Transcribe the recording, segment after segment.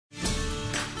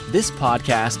This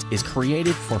podcast is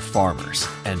created for farmers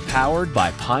and powered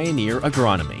by Pioneer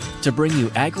Agronomy to bring you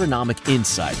agronomic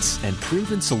insights and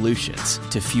proven solutions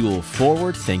to fuel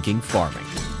forward-thinking farming.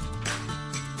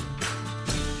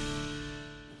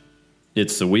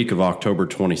 It's the week of October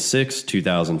 26,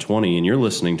 2020, and you're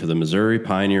listening to the Missouri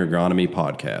Pioneer Agronomy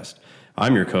Podcast.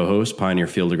 I'm your co-host, Pioneer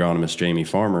Field Agronomist Jamie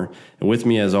Farmer, and with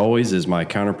me, as always, is my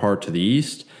counterpart to the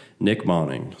east, Nick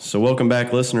Monning. So welcome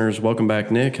back, listeners. Welcome back,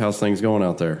 Nick. How's things going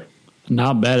out there?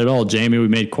 Not bad at all, Jamie. We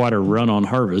made quite a run on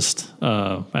harvest.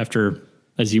 After,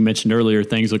 as you mentioned earlier,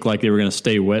 things looked like they were going to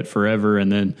stay wet forever,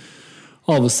 and then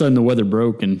all of a sudden the weather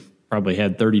broke and probably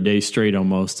had 30 days straight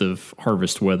almost of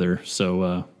harvest weather.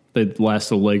 So the last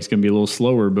little leg's going to be a little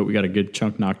slower, but we got a good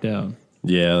chunk knocked out.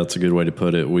 Yeah, that's a good way to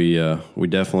put it. We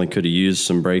definitely could have used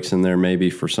some breaks in there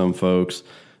maybe for some folks.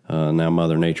 Now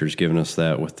Mother Nature's giving us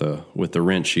that with the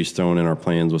wrench she's throwing in our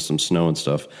plans with some snow and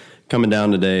stuff coming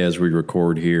down today as we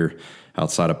record here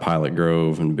outside of Pilot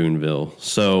Grove and Boonville.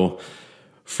 So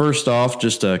first off,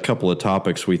 just a couple of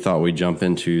topics we thought we'd jump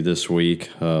into this week.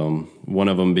 One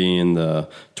of them being the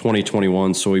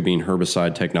 2021 soybean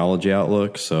herbicide technology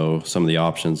outlook. So some of the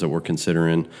options that we're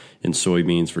considering in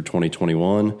soybeans for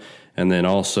 2021, and then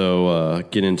also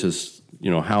get into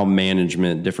how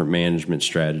different management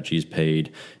strategies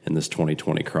paid in this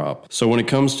 2020 crop. So when it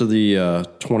comes to the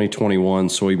 2021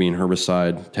 soybean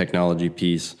herbicide technology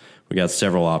piece, we got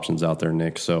several options out there,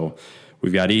 Nick. So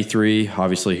we've got E3,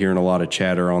 obviously hearing a lot of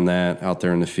chatter on that out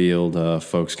there in the field,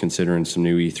 folks considering some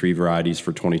new E3 varieties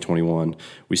for 2021.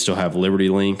 We still have Liberty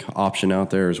Link option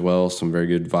out there as well, some very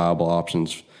good viable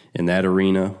options in that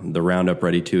arena. The Roundup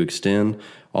Ready 2 Xtend,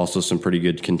 also some pretty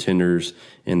good contenders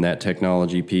in that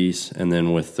technology piece. And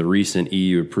then with the recent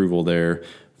EU approval there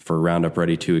for Roundup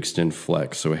Ready 2 Xtend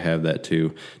Flex, so we have that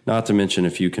too. Not to mention a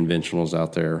few conventionals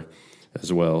out there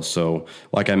as well. So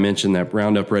like I mentioned, that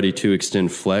Roundup Ready 2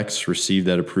 Xtend Flex received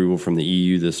that approval from the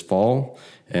EU this fall,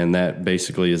 and that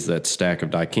basically is that stack of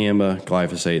dicamba,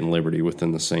 glyphosate, and Liberty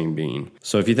within the same bean.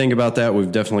 So if you think about that, we've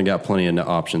definitely got plenty of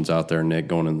options out there, Nick,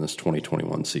 going in this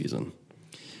 2021 season.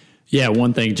 Yeah,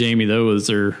 one thing, Jamie, though, is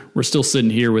we're still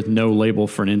sitting here with no label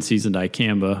for an in-season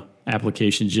dicamba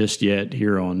application just yet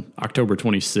here on October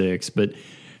 26th, but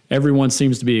everyone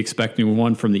seems to be expecting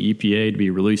one from the EPA to be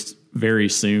released very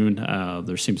soon.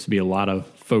 There seems to be a lot of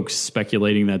folks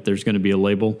speculating that there's going to be a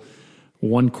label.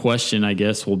 One question, I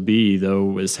guess, will be,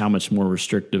 though, is how much more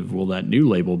restrictive will that new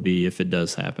label be if it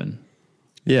does happen?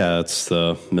 Yeah, that's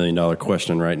the million-dollar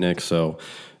question, right, Nick? So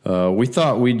we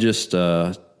thought we'd just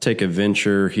take a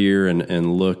venture here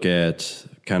and look at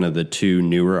kind of the two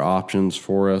newer options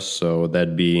for us. So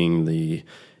that being the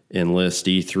Enlist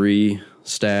E3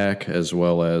 stack as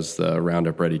well as the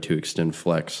Roundup Ready 2 Xtend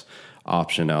Flex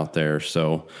option out there.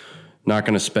 So not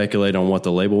going to speculate on what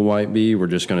the label might be. We're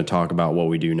just going to talk about what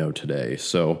we do know today.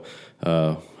 So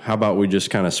how about we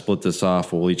just kind of split this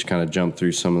off? We'll each kind of jump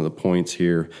through some of the points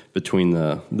here between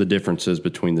the differences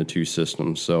between the two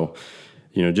systems. So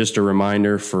just a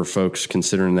reminder for folks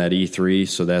considering that E3,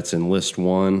 so that's Enlist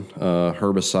 1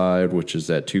 herbicide, which is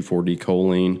that 2,4-D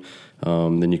choline.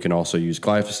 Then you can also use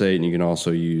glyphosate, and you can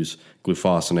also use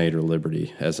glufosinate or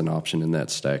Liberty as an option in that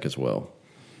stack as well.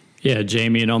 Yeah,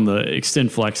 Jamie, and on the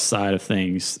Xtend Flex side of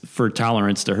things, for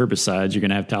tolerance to herbicides, you're going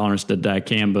to have tolerance to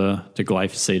dicamba, to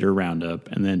glyphosate or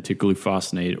Roundup, and then to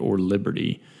glufosinate or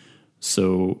Liberty.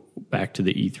 So back to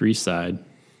the E3 side.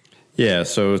 Yeah,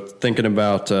 so thinking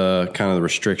about kind of the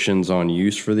restrictions on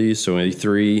use for these. So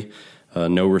E3,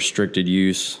 no restricted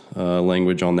use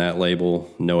language on that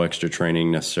label, no extra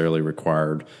training necessarily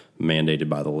required, mandated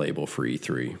by the label for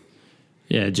E3.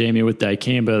 Yeah, Jamie, with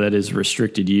dicamba, that is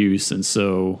restricted use. And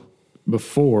so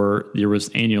before there was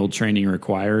annual training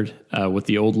required with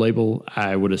the old label,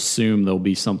 I would assume there'll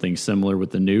be something similar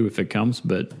with the new if it comes,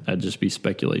 but that'd just be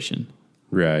speculation.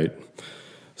 Right.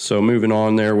 So moving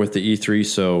on there with the E3,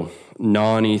 so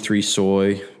non-E3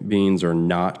 soy beans are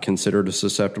not considered a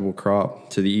susceptible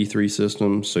crop to the E3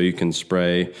 system, so you can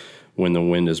spray when the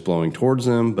wind is blowing towards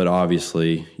them, but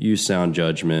obviously use sound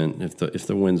judgment. If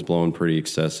the wind's blowing pretty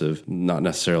excessive, not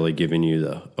necessarily giving you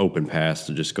the open pass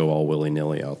to just go all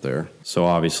willy-nilly out there. So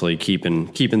obviously keeping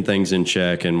things in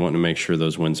check and wanting to make sure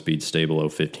those wind speeds stay below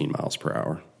 15 miles per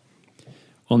hour.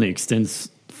 On the Xtend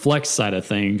Flex side of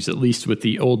things, at least with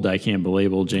the old dicamba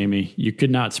label, Jamie, you could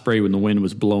not spray when the wind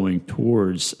was blowing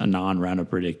towards a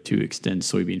non-Roundup Ready 2 Xtend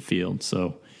soybean field.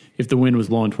 So if the wind was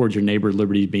blowing towards your neighbor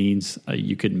Liberty beans,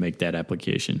 you couldn't make that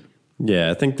application. Yeah,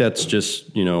 I think that's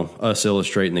just, us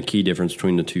illustrating the key difference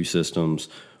between the two systems.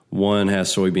 One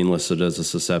has soybean listed as a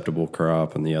susceptible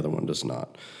crop and the other one does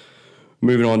not.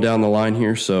 Moving on down the line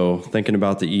here, so thinking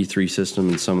about the E3 system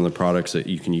and some of the products that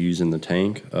you can use in the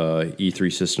tank,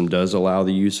 E3 system does allow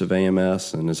the use of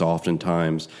AMS and is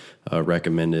oftentimes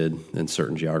recommended in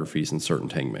certain geographies and certain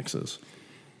tank mixes.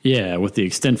 Yeah, with the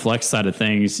Extend Flex side of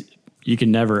things, you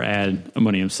can never add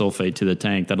ammonium sulfate to the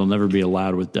tank. That'll never be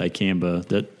allowed with dicamba.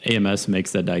 That AMS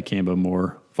makes that dicamba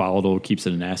more volatile, keeps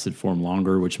it in acid form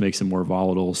longer, which makes it more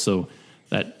volatile. So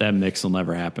that mix will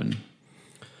never happen.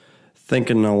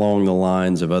 Thinking along the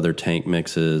lines of other tank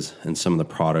mixes and some of the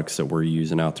products that we're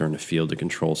using out there in the field to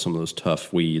control some of those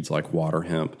tough weeds like water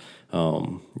hemp,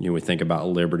 we think about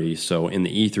Liberty. So in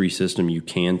the E3 system, you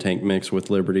can tank mix with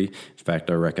Liberty. In fact,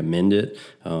 I recommend it,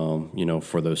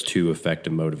 for those two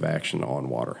effective mode of action on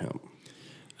water hemp.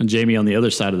 And Jamie, on the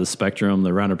other side of the spectrum,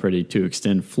 the Roundup Ready 2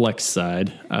 Extend Flex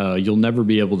side, you'll never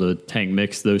be able to tank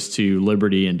mix those two,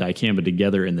 Liberty and dicamba,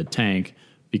 together in the tank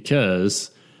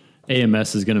because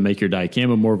AMS is going to make your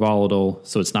dicamba more volatile,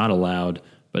 so it's not allowed,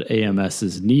 but AMS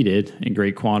is needed in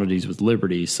great quantities with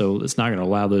Liberty, so it's not going to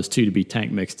allow those two to be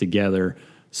tank mixed together.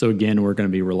 So again, we're going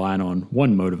to be relying on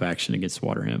one mode of action against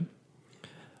water hemp.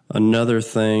 Another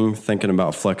thing, thinking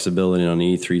about flexibility on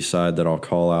the E3 side that I'll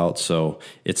call out, so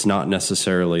it's not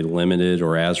necessarily limited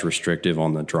or as restrictive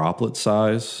on the droplet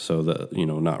size, so that,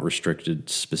 not restricted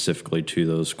specifically to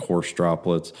those coarse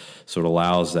droplets. So it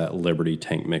allows that Liberty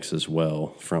tank mix as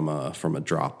well from a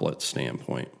droplet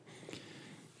standpoint.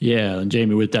 Yeah, and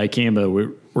Jamie, with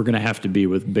dicamba, we're going to have to be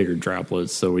with bigger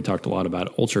droplets. So we talked a lot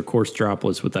about ultra coarse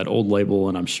droplets with that old label,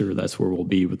 and I'm sure that's where we'll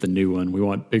be with the new one. We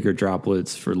want bigger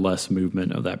droplets for less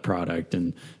movement of that product,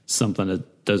 and something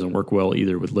that doesn't work well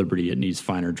either with Liberty. It needs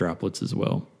finer droplets as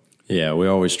well. Yeah,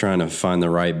 we're always trying to find the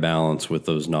right balance with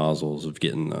those nozzles of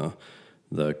getting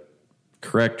the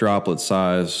correct droplet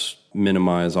size,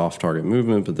 minimize off-target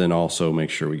movement, but then also make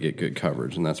sure we get good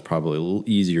coverage, and that's probably a little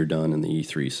easier done in the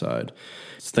E3 side.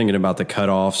 Thinking about the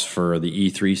cutoffs for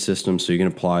the E3 system, so you can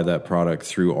apply that product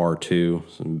through R2,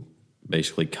 so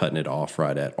basically cutting it off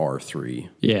right at R3.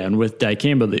 Yeah, and with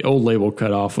dicamba, the old label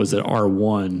cutoff was at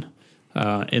R1,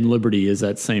 and Liberty is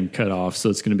that same cutoff,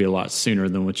 so it's going to be a lot sooner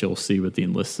than what you'll see with the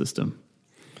Enlist system.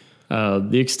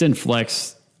 The Extend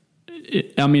Flex,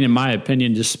 in my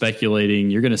opinion, just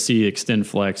speculating, you're going to see Extend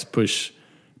Flex push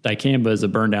dicamba as a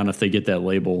burn down if they get that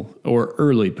label, or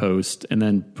early post, and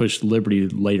then push Liberty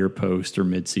later post or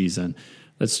mid-season.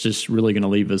 That's just really going to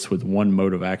leave us with one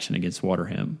mode of action against water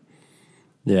hemp.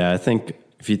 Yeah, I think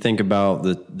if you think about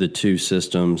the two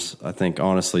systems, I think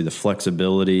honestly the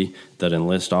flexibility that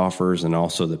Enlist offers and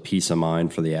also the peace of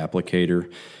mind for the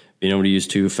applicator, being able to use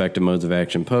two effective modes of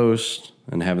action post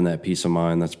and having that peace of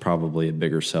mind, that's probably a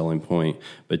bigger selling point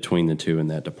between the two in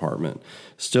that department.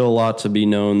 Still a lot to be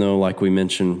known, though. Like we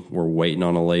mentioned, we're waiting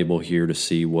on a label here to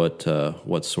see what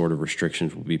sort of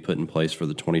restrictions will be put in place for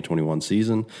the 2021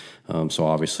 season. So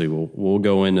obviously we'll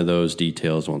go into those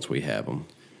details once we have them.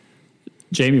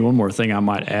 Jamie, one more thing I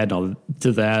might add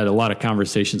to that, a lot of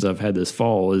conversations I've had this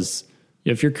fall is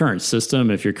if your current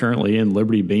system, if you're currently in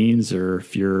Liberty beans or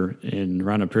if you're in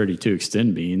Roundup Ready 2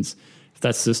 Extend beans, if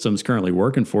that system's currently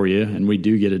working for you and we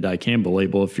do get a dicamba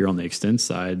label if you're on the Extend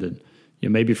side, then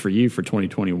maybe for you for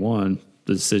 2021,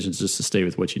 the decision's just to stay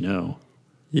with what you know.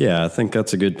 Yeah, I think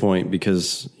that's a good point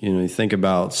because, you think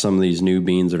about some of these new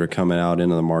beans that are coming out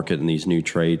into the market and these new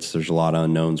traits, there's a lot of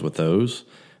unknowns with those.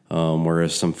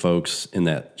 Whereas some folks in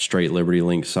that straight Liberty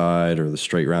Link side or the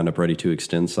straight Roundup Ready 2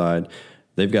 Extend side,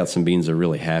 they've got some beans they're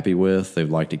really happy with. They'd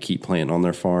like to keep planting on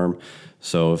their farm.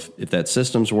 So if that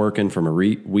system's working from a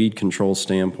weed control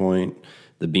standpoint,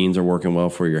 the beans are working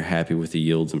well for you, you're happy with the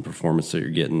yields and performance that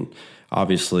you're getting,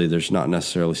 obviously there's not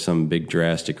necessarily some big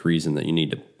drastic reason that you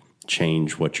need to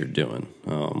change what you're doing.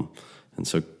 And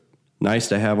so nice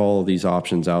to have all of these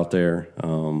options out there.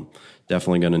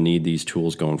 Definitely going to need these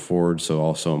tools going forward, so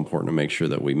also important to make sure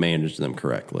that we manage them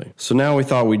correctly. So now we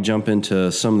thought we'd jump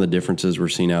into some of the differences we're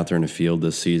seeing out there in the field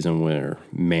this season where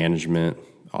management,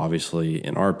 obviously,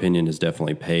 in our opinion, is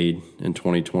definitely paid in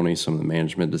 2020, some of the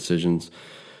management decisions.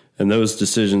 And those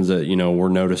decisions that, we're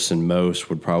noticing most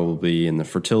would probably be in the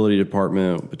fertility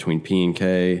department between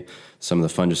P&K, some of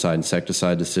the fungicide,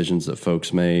 insecticide decisions that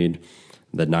folks made,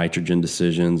 the nitrogen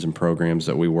decisions and programs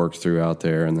that we worked through out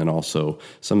there, and then also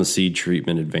some of the seed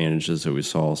treatment advantages that we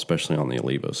saw, especially on the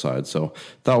Olivo side. So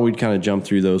thought we'd kind of jump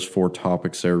through those 4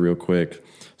 topics there real quick.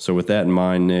 So with that in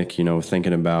mind, Nick,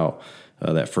 thinking about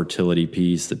that fertility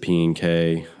piece, the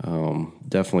P&K,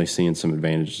 definitely seeing some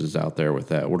advantages out there with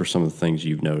that. What are some of the things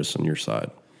you've noticed on your side?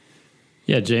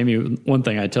 Yeah, Jamie, one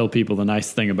thing I tell people, the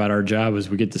nice thing about our job is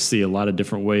we get to see a lot of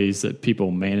different ways that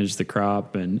people manage the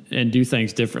crop and do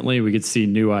things differently. We get to see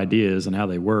new ideas and how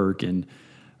they work. And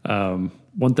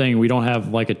One thing, we don't have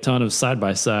like a ton of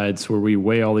side-by-sides where we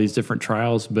weigh all these different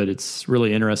trials, but it's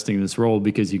really interesting in this role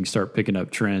because you can start picking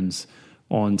up trends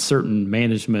on certain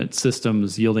management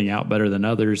systems yielding out better than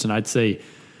others. And I'd say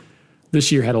this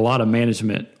year had a lot of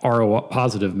management ROI,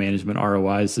 positive management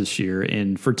ROIs this year,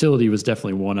 and fertility was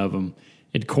definitely one of them.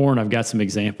 In corn, I've got some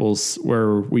examples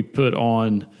where we put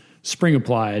on spring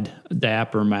applied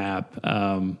DAP or MAP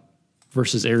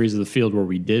versus areas of the field where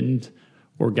we didn't,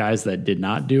 or guys that did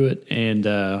not do it. And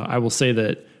I will say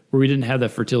that where we didn't have that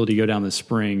fertility go down the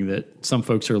spring, that some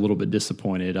folks are a little bit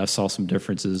disappointed. I saw some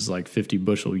differences, like 50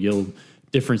 bushel yield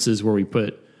differences where we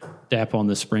put DAP on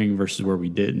the spring versus where we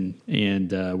didn't.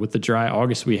 And with the dry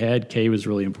August we had, K was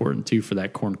really important too for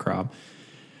that corn crop.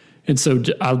 And so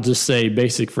I'll just say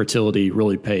basic fertility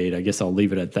really paid. I guess I'll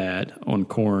leave it at that on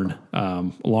corn,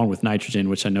 along with nitrogen,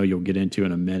 which I know you'll get into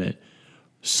in a minute.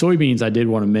 Soybeans, I did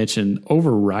want to mention,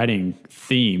 overriding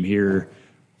theme here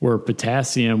were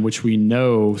potassium, which we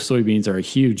know soybeans are a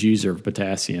huge user of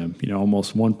potassium,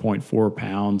 almost 1.4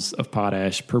 pounds of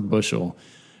potash per bushel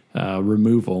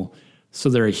removal. So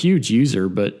they're a huge user,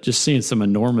 but just seeing some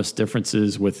enormous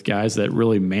differences with guys that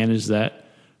really manage that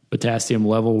potassium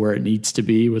level where it needs to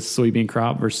be with soybean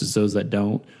crop versus those that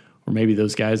don't, or maybe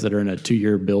those guys that are in a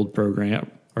 2-year build program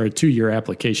or a 2-year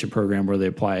application program where they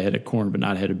apply ahead of corn but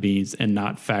not ahead of beans and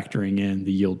not factoring in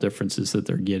the yield differences that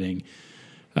they're getting.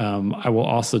 I will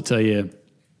also tell you,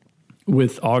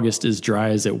 with August as dry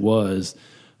as it was,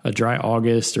 a dry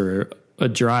August or a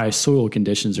dry soil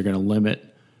conditions are going to limit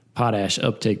potash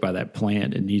uptake by that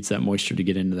plant. It needs that moisture to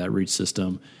get into that root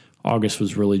system. August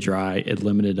was really dry. It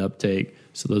limited uptake.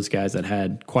 So those guys that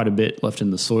had quite a bit left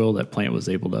in the soil, that plant was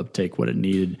able to uptake what it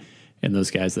needed. And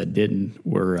those guys that didn't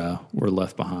were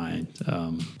left behind.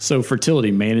 So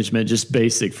fertility management, just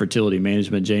basic fertility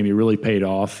management, Jamie, really paid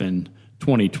off in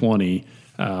 2020.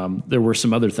 There were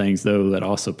some other things, though, that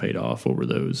also paid off. What were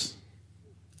those?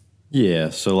 Yeah,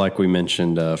 so like we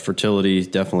mentioned, fertility,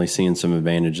 definitely seeing some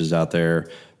advantages out there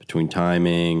between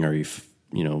timing, or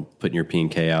putting your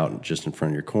P&K out just in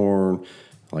front of your corn,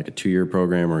 like a 2-year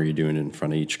program, or are you doing it in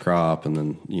front of each crop, and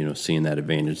then seeing that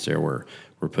advantage there where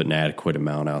we're putting adequate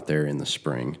amount out there in the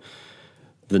spring.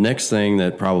 The next thing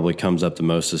that probably comes up the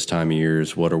most this time of year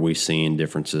is what are we seeing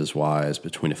differences wise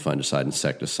between a fungicide and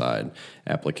insecticide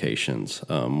applications,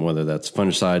 whether that's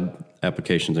fungicide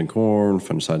applications in corn,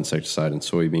 fungicide insecticide in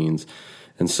soybeans.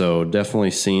 And so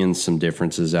definitely seeing some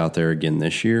differences out there again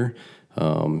this year.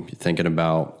 Thinking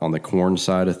about on the corn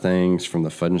side of things from the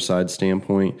fungicide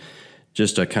standpoint,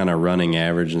 just a kind of running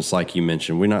average. And it's like you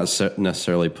mentioned, we're not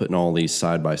necessarily putting all these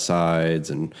side by sides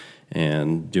and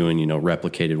doing,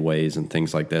 replicated ways and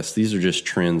things like this. These are just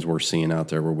trends we're seeing out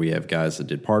there where we have guys that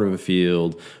did part of a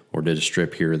field or did a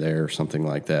strip here or there or something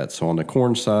like that. So on the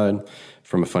corn side,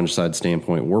 from a fungicide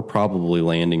standpoint, we're probably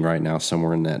landing right now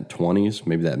somewhere in that 20s,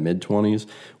 maybe that mid-20s,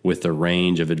 with the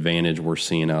range of advantage we're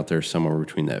seeing out there somewhere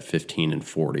between that 15 and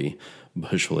 40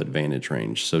 bushel advantage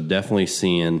range. So definitely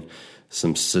seeing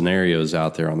some scenarios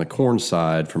out there on the corn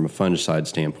side from a fungicide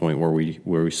standpoint where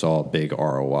we saw a big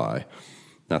ROI.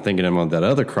 Now thinking about that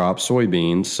other crop,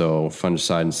 soybeans, so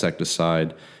fungicide,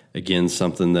 insecticide, again,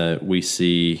 something that we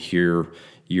see here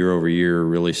year over year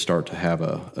really start to have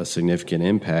a significant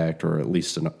impact, or at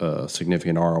least a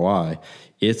significant ROI.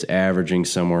 It's averaging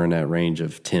somewhere in that range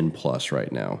of 10 plus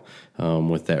right now,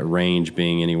 with that range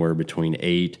being anywhere between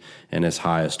 8 and as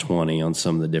high as 20 on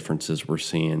some of the differences we're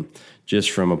seeing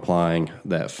just from applying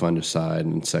that fungicide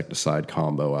and insecticide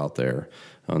combo out there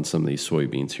on some of these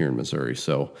soybeans here in Missouri.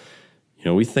 So,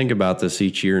 we think about this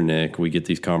each year, Nick. We get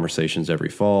these conversations every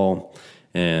fall,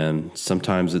 and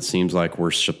sometimes it seems like we're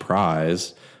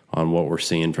surprised on what we're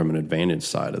seeing from an advantage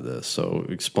side of this. So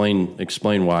explain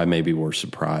why maybe we're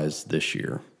surprised this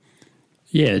year.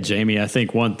 Yeah, Jamie, I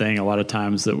think one thing a lot of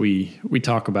times that we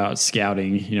talk about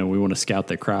scouting, we want to scout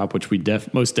the crop, which we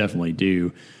most definitely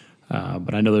do.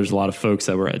 But I know there's a lot of folks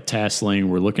that were at tasseling,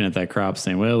 we're looking at that crop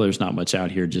saying, well, there's not much out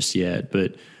here just yet.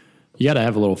 But you got to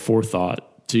have a little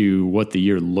forethought to what the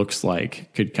year looks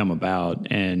like could come about.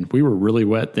 And we were really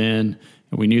wet then,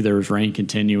 and we knew there was rain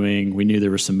continuing. We knew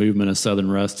there was some movement of southern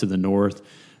rust to the north.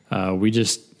 We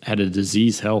just had a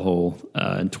disease hellhole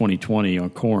in 2020 on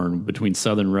corn between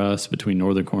southern rust, between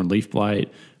northern corn leaf blight,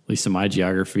 at least in my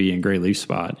geography, and gray leaf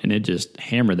spot. And it just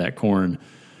hammered that corn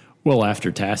well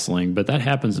after tasseling. But that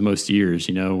happens most years.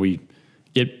 We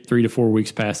get 3 to 4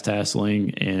 weeks past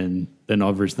tasseling, and then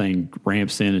everything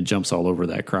ramps in and jumps all over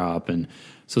that crop. And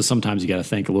so sometimes you got to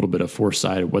think a little bit of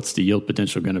foresight of what's the yield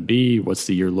potential going to be, what's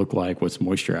the year look like, what's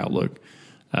moisture outlook.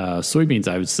 Soybeans,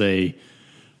 I would say,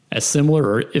 as similar,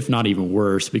 or if not even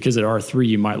worse, because at R3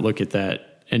 you might look at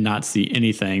that and not see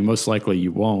anything. Most likely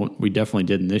you won't. We definitely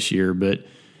didn't this year, but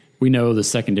we know the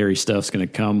secondary stuff's going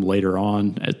to come later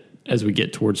on as we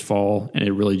get towards fall, and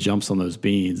it really jumps on those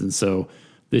beans. And so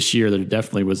this year there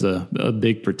definitely was a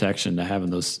big protection to having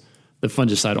the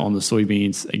fungicide on the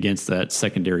soybeans against that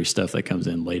secondary stuff that comes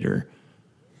in later.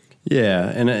 Yeah,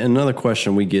 and another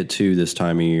question we get to this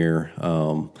time of year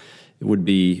would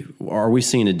be, are we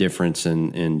seeing a difference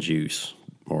in juice?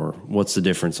 Or what's the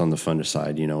difference on the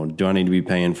fungicide? Do I need to be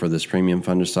paying for this premium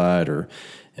fungicide, or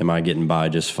am I getting by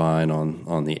just fine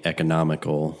on the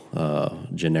economical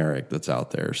generic that's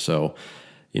out there? So,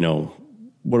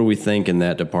 what do we think in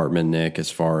that department, Nick,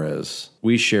 as far as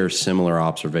we share similar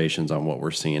observations on what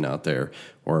we're seeing out there?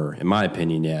 Or in my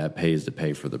opinion, it pays to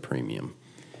pay for the premium.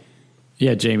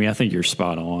 Yeah, Jamie, I think you're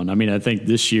spot on. I mean, I think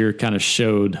this year kind of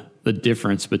showed the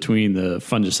difference between the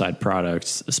fungicide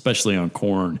products, especially on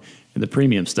corn, and the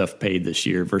premium stuff paid this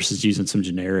year versus using some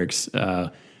generics.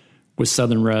 With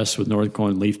Southern Rust, with Northern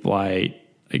Corn Leaf Blight,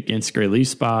 against Gray Leaf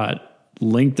Spot,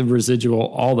 length of residual,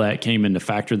 all that came into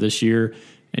factor this year,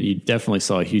 and you definitely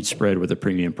saw a huge spread with a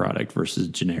premium product versus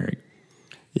generic.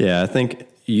 Yeah, I think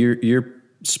you're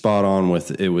spot on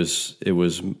with it was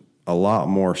a lot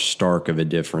more stark of a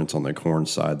difference on the corn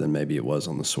side than maybe it was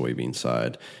on the soybean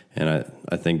side. And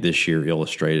I think this year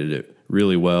illustrated it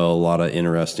really well. A lot of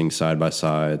interesting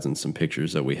side-by-sides and some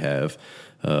pictures that we have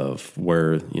of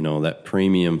where, that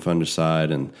premium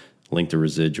fungicide and length of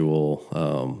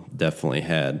residual definitely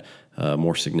had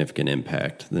more significant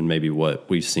impact than maybe what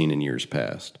we've seen in years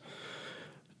past.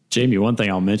 Jamie, one thing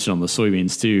I'll mention on the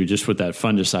soybeans too, just with that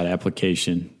fungicide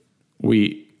application,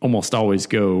 we almost always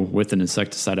go with an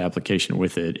insecticide application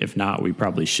with it. If not, we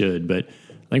probably should. But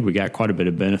I think we got quite a bit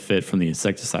of benefit from the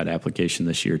insecticide application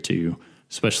this year too,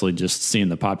 especially just seeing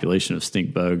the population of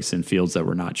stink bugs in fields that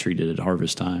were not treated at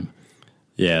harvest time.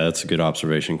 Yeah, that's a good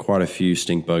observation. Quite a few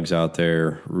stink bugs out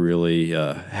there really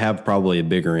have probably a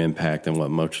bigger impact than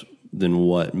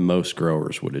what most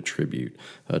growers would attribute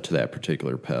to that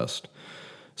particular pest.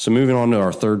 So moving on to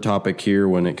our third topic here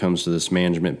when it comes to this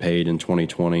management paid in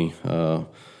 2020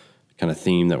 kind of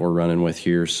theme that we're running with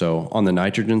here. So on the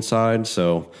nitrogen side,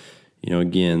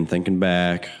 again, thinking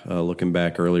back, looking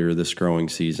back earlier this growing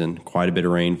season, quite a bit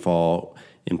of rainfall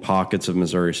in pockets of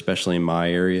Missouri, especially in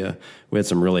my area. We had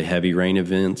some really heavy rain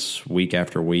events week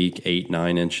after week,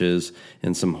 8-9 inches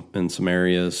in some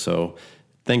areas. So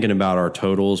thinking about our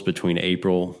totals between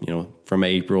April, from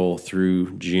April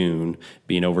through June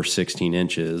being over 16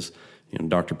 inches,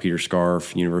 Dr. Peter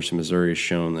Scarf, University of Missouri, has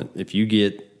shown that if you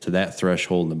get to that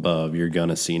threshold and above, you're going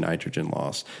to see nitrogen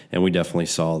loss. And we definitely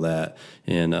saw that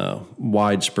in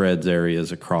widespread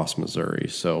areas across Missouri.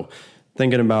 So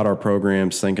thinking about our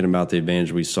programs, thinking about the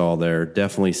advantage we saw there,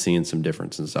 definitely seeing some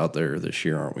differences out there this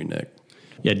year, aren't we, Nick?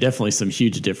 Yeah, definitely some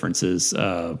huge differences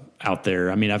out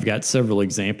there. I mean, I've got several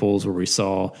examples where we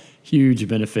saw huge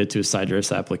benefit to a side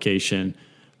dress application,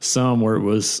 some where it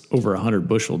was over 100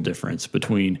 bushel difference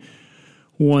between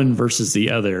one versus the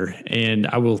other. And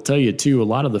I will tell you, too, a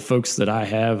lot of the folks that I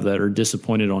have that are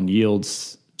disappointed on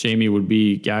yields, Jamie, would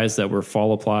be guys that were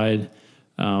fall applied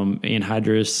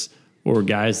anhydrous, or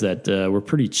guys that were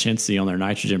pretty chintzy on their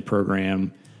nitrogen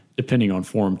program, depending on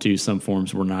form, too. Some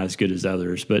forms were not as good as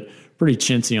others, but pretty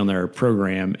chintzy on their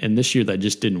program. And this year that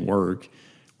just didn't work.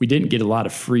 We didn't get a lot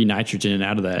of free nitrogen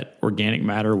out of that organic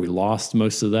matter. We lost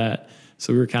most of that.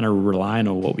 So we were kind of relying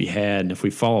on what we had. And if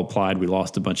we fall applied, we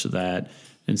lost a bunch of that.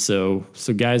 And so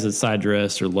guys at side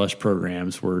dress or lush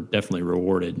programs were definitely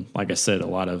rewarded. Like I said, a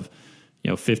lot of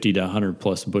 50 to 100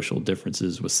 plus bushel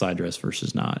differences with side dress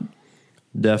versus not.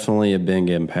 Definitely a big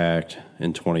impact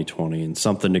in 2020, and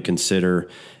something to consider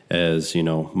as,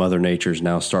 Mother Nature's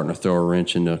now starting to throw a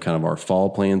wrench into kind of our fall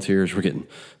plans here as we're getting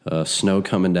snow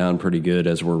coming down pretty good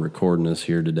as we're recording this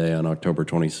here today on October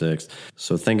 26th.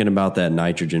 So thinking about that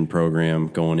nitrogen program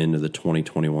going into the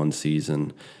 2021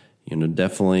 season,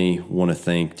 definitely want to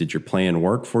think, did your plan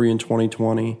work for you in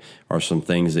 2020? Or some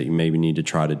things that you maybe need to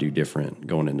try to do different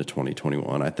going into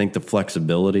 2021? I think the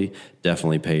flexibility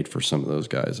definitely paid for some of those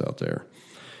guys out there.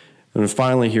 And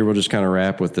finally here, we'll just kind of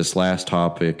wrap with this last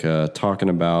topic, talking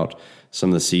about some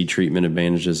of the seed treatment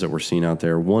advantages that we're seeing out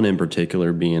there. One in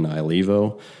particular being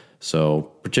Ilevo.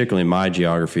 So particularly in my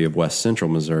geography of West Central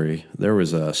Missouri, there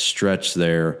was a stretch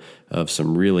there of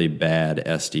some really bad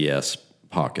SDS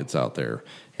pockets out there.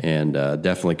 And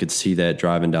definitely could see that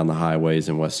driving down the highways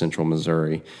in West Central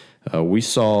Missouri. We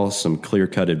saw some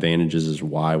clear-cut advantages as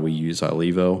why we use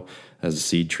Ilevo as a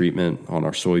seed treatment on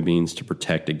our soybeans to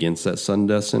protect against that sudden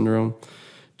death syndrome.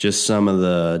 just some of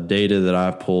the data that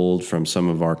I've pulled from some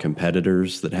of our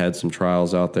competitors that had some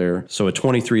trials out there. So a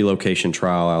 23 location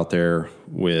trial out there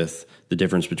with the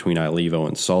difference between Ilevo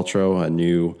and Saltro, a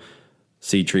new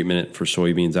seed treatment for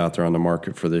soybeans out there on the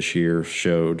market for this year,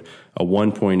 showed a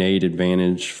 1.8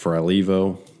 advantage for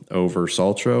Ilevo over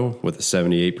Saltro with a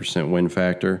 78% win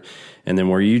factor. And then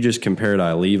where you just compared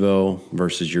Ilevo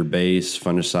versus your base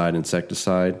fungicide,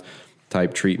 insecticide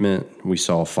type treatment, we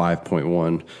saw a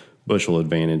 5.1 bushel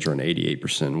advantage or an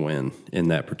 88% win in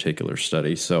that particular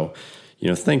study. So,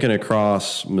 thinking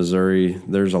across Missouri,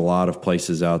 there's a lot of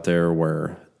places out there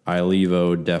where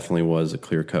Ilevo definitely was a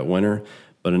clear-cut winner.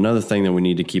 But another thing that we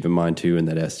need to keep in mind, too, in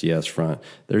that SDS front,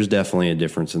 there's definitely a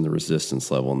difference in the resistance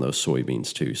level in those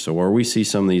soybeans, too. So where we see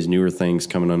some of these newer things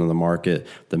coming onto the market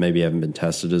that maybe haven't been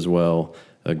tested as well,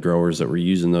 growers that were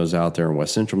using those out there in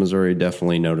West Central Missouri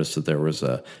definitely noticed that there was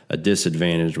a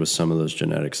disadvantage with some of those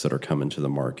genetics that are coming to the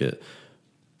market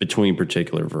between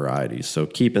particular varieties. So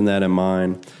keeping that in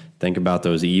mind, think about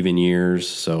those even years.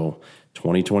 So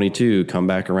 2022, come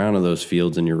back around to those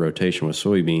fields in your rotation with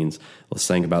soybeans. Let's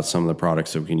think about some of the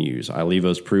products that we can use.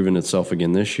 Ilevo's proven itself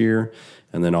again this year,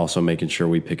 and then also making sure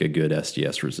we pick a good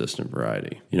SDS-resistant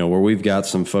variety. Where we've got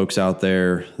some folks out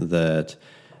there that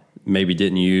maybe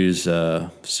didn't use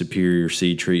superior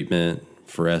seed treatment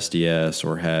for SDS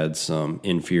or had some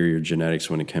inferior genetics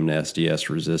when it came to SDS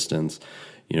resistance,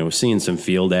 seeing some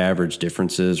field average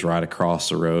differences right across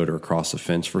the road or across the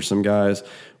fence for some guys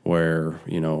where,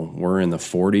 we're in the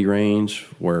 40 range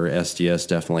where SDS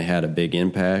definitely had a big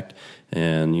impact.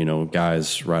 And,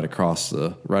 guys right across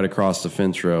the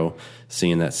fence row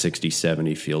seeing that 60,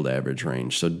 70 field average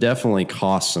range. So definitely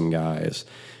cost some guys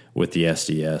with the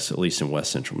SDS, at least in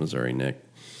West Central Missouri, Nick.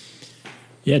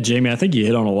 Yeah, Jamie, I think you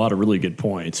hit on a lot of really good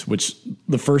points, which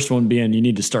the first one being you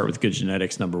need to start with good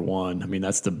genetics, number one. I mean,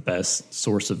 that's the best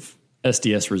source of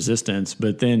SDS resistance,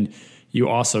 but then you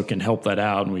also can help that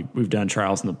out. And we've done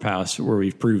trials in the past where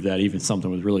we've proved that even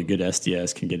something with really good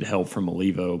SDS can get help from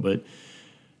Ilevo. But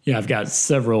yeah, I've got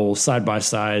several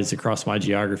side-by-sides across my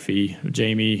geography,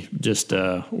 Jamie, just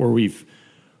where we've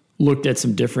looked at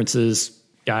some differences.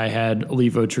 Guy had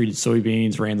Ilevo treated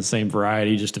soybeans, ran the same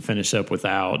variety just to finish up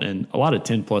without, and a lot of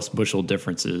 10-plus bushel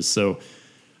differences. So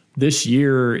this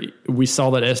year, we saw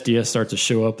that SDS start to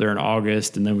show up there in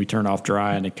August, and then we turned off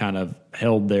dry, and it kind of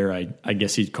held there, I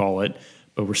guess you'd call it.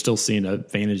 But we're still seeing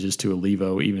advantages to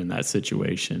Ilevo even in that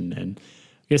situation. And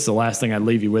I guess the last thing I'd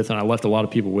leave you with, and I left a lot of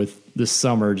people with this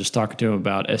summer just talking to them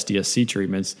about SDS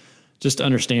treatments, just to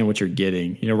understand what you're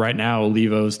getting. Right now,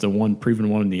 Ilevo is the one proven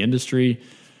one in the industry.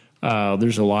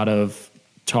 There's a lot of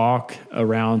talk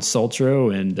around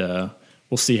Saltro, and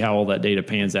we'll see how all that data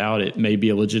pans out. It may be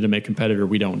a legitimate competitor.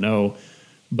 We don't know.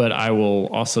 But I will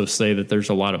also say that there's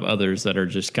a lot of others that are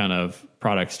just kind of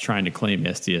products trying to claim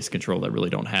SDS control that really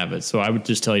don't have it. So I would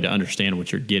just tell you to understand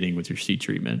what you're getting with your seed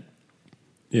treatment.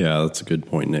 Yeah, that's a good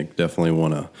point, Nick. Definitely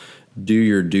want to do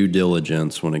your due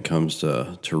diligence when it comes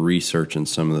to researching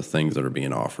some of the things that are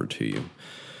being offered to you.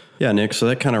 Yeah, Nick, so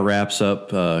that kind of wraps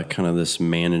up kind of this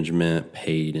management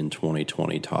paid in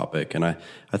 2020 topic. And I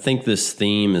think this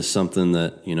theme is something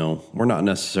that, we're not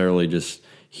necessarily just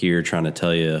here trying to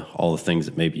tell you all the things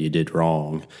that maybe you did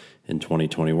wrong in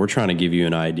 2020. We're trying to give you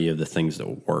an idea of the things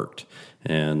that worked.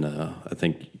 And I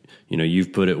think,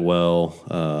 you've put it well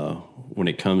when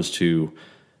it comes to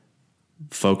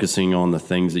focusing on the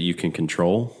things that you can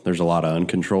control. There's a lot of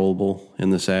uncontrollable in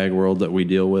this ag world that we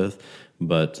deal with.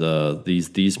 But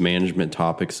these management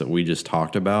topics that we just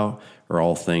talked about are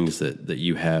all things that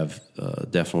you have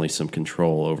definitely some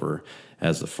control over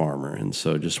as a farmer. And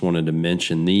so just wanted to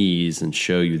mention these and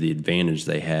show you the advantage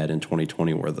they had in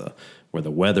 2020 where the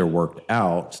weather worked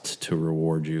out to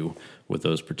reward you with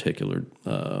those particular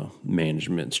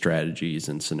management strategies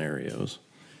and scenarios.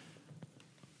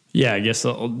 Yeah, I guess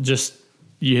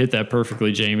you hit that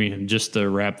perfectly, Jamie. And just to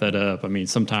wrap that up, I mean,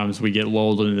 sometimes we get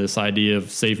lulled into this idea of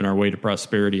saving our way to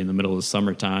prosperity in the middle of the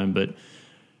summertime, but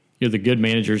the good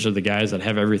managers are the guys that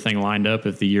have everything lined up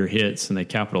if the year hits and they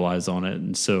capitalize on it.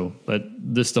 And so, but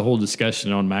the whole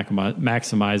discussion on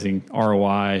maximizing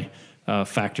ROI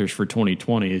factors for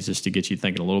 2020 is just to get you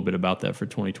thinking a little bit about that for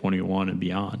 2021 and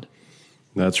beyond.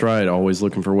 That's right. Always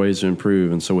looking for ways to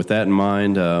improve. And so with that in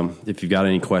mind, if you've got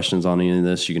any questions on any of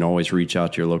this, you can always reach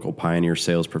out to your local Pioneer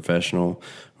sales professional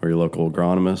or your local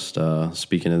agronomist.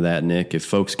 Speaking of that, Nick, if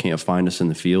folks can't find us in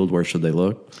the field, where should they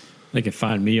look? They can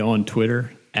find me on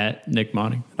Twitter at Nick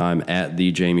Monning. I'm at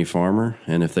the Jamie Farmer.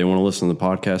 And if they want to listen to the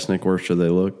podcast, Nick, where should they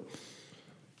look?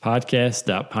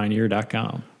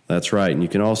 Podcast.pioneer.com. That's right. And you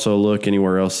can also look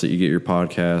anywhere else that you get your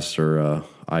podcasts or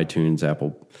iTunes,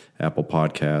 Apple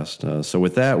Podcast. So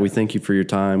with that, we thank you for your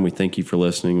time. We thank you for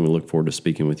listening. We look forward to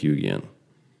speaking with you again.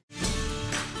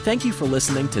 Thank you for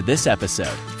listening to this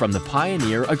episode from the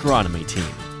Pioneer Agronomy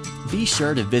team. Be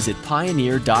sure to visit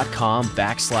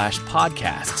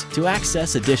pioneer.com/podcasts to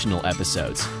access additional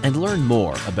episodes and learn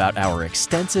more about our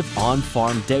extensive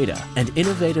on-farm data and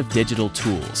innovative digital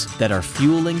tools that are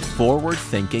fueling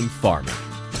forward-thinking farming.